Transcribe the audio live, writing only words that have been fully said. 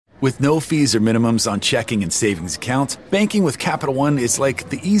With no fees or minimums on checking and savings accounts, banking with Capital One is like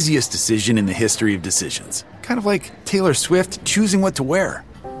the easiest decision in the history of decisions. Kind of like Taylor Swift choosing what to wear.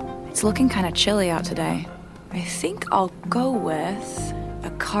 It's looking kind of chilly out today. I think I'll go with a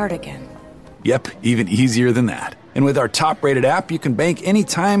cardigan. Yep, even easier than that. And with our top-rated app, you can bank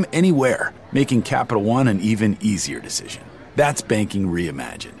anytime, anywhere, making Capital One an even easier decision. That's banking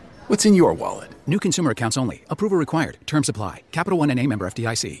reimagined. What's in your wallet? New consumer accounts only. Approval required. Terms apply. Capital One N.A. member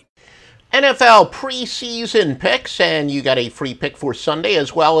FDIC. NFL preseason picks, and you got a free pick for Sunday,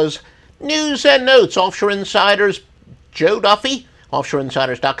 as well as news and notes. Offshore Insiders, Joe Duffy,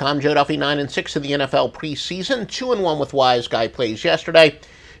 offshoreinsiders.com. Joe Duffy 9-6 in the NFL preseason, 2-1 with Wise Guy plays yesterday,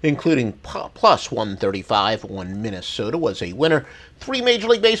 including plus 135 on Minnesota was a winner. 3 Major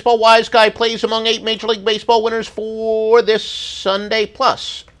League Baseball Wise Guy plays among 8 Major League Baseball winners for this Sunday,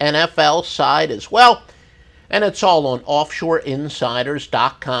 plus NFL side as well. And it's all on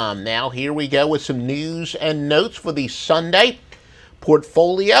offshoreinsiders.com. Now here we go with some news and notes for the Sunday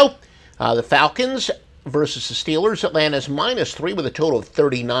portfolio. The Falcons versus the Steelers. Atlanta's -3 with a total of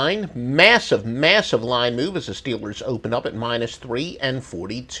 39. Massive line move as the Steelers open up at -3 and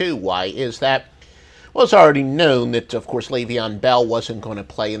 42. Why is that? Well, it's already known that, of course, Le'Veon Bell wasn't going to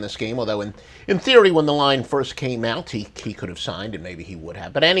play in this game, although in theory, when the line first came out, he could have signed and maybe he would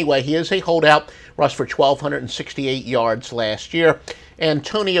have. But anyway, he is a holdout, rushed for 1,268 yards last year.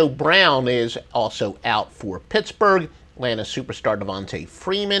 Antonio Brown is also out for Pittsburgh. Atlanta superstar Devontae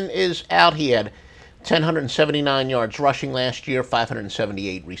Freeman is out. He had 1,079 yards rushing last year,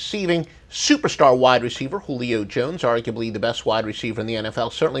 578 receiving. Superstar wide receiver Julio Jones, arguably the best wide receiver in the NFL,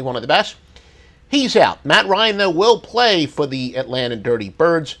 certainly one of the best. He's out. Matt Ryan, though, will play for the Atlanta Dirty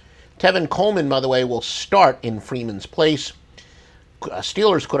Birds. Tevin Coleman, by the way, will start in Freeman's place.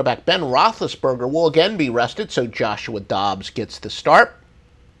 Steelers quarterback Ben Roethlisberger will again be rested, so Joshua Dobbs gets the start.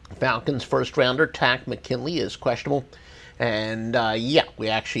 Falcons first-rounder Takk McKinley is questionable. And, we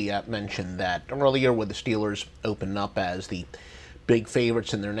actually mentioned that earlier with the Steelers opening up as the big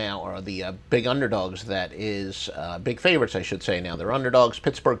favorites, and they're now, or the big underdogs, that is, big favorites, I should say now. They're underdogs.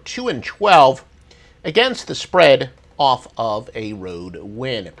 Pittsburgh 2-12 against the spread off of a road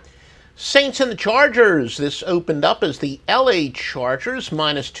win. Saints and the Chargers. This opened up as the LA Chargers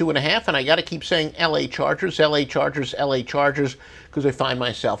 -2.5, and I got to keep saying LA Chargers, LA Chargers, LA Chargers, because I find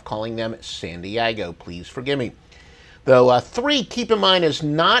myself calling them San Diego. Please forgive me. Though 3, keep in mind, is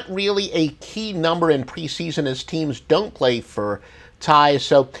not really a key number in preseason as teams don't play for ties.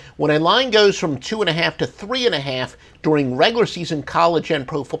 So when a line goes from 2.5 to 3.5 during regular season college and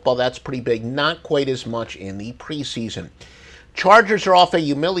pro football, that's pretty big. Not quite as much in the preseason. Chargers are off a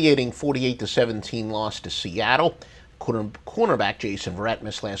humiliating 48-17 loss to Seattle. Cornerback Jason Verrett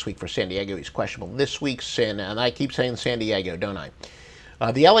missed last week for San Diego. He's questionable this week. And I keep saying San Diego, don't I?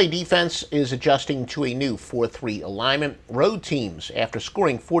 The LA defense is adjusting to a new 4-3 alignment. Road teams, after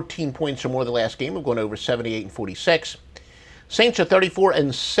scoring 14 points or more the last game, have gone over 78-46. Saints are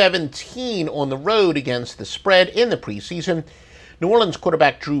 34-17 on the road against the spread in the preseason. New Orleans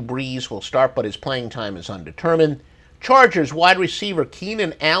quarterback Drew Brees will start, but his playing time is undetermined. Chargers wide receiver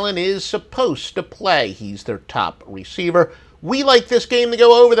Keenan Allen is supposed to play. He's their top receiver. We like this game to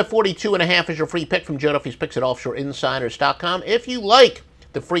go over the 42.5 as your free pick from Joe Duffy's Picks at offshoreinsiders.com. If you like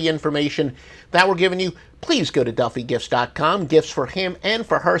the free information that we're giving you, please go to DuffyGifts.com. Gifts for him and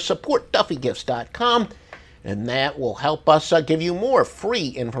for her. Support DuffyGifts.com. And that will help us give you more free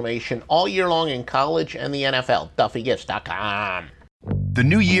information all year long in college and the NFL. DuffyGifts.com. The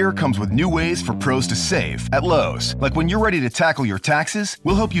new year comes with new ways for pros to save at Lowe's. Like when you're ready to tackle your taxes,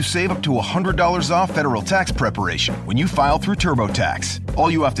 we'll help you save up to $100 off federal tax preparation when you file through TurboTax. All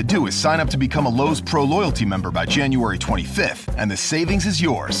you have to do is sign up to become a Lowe's Pro Loyalty member by January 25th, and the savings is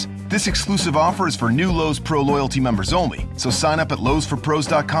yours. This exclusive offer is for new Lowe's Pro Loyalty members only, so sign up at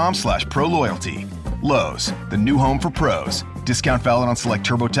lowesforpros.com/proloyalty. Lowe's, the new home for pros. Discount valid on select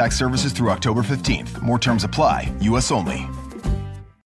TurboTax services through October 15th. More terms apply. U.S. only.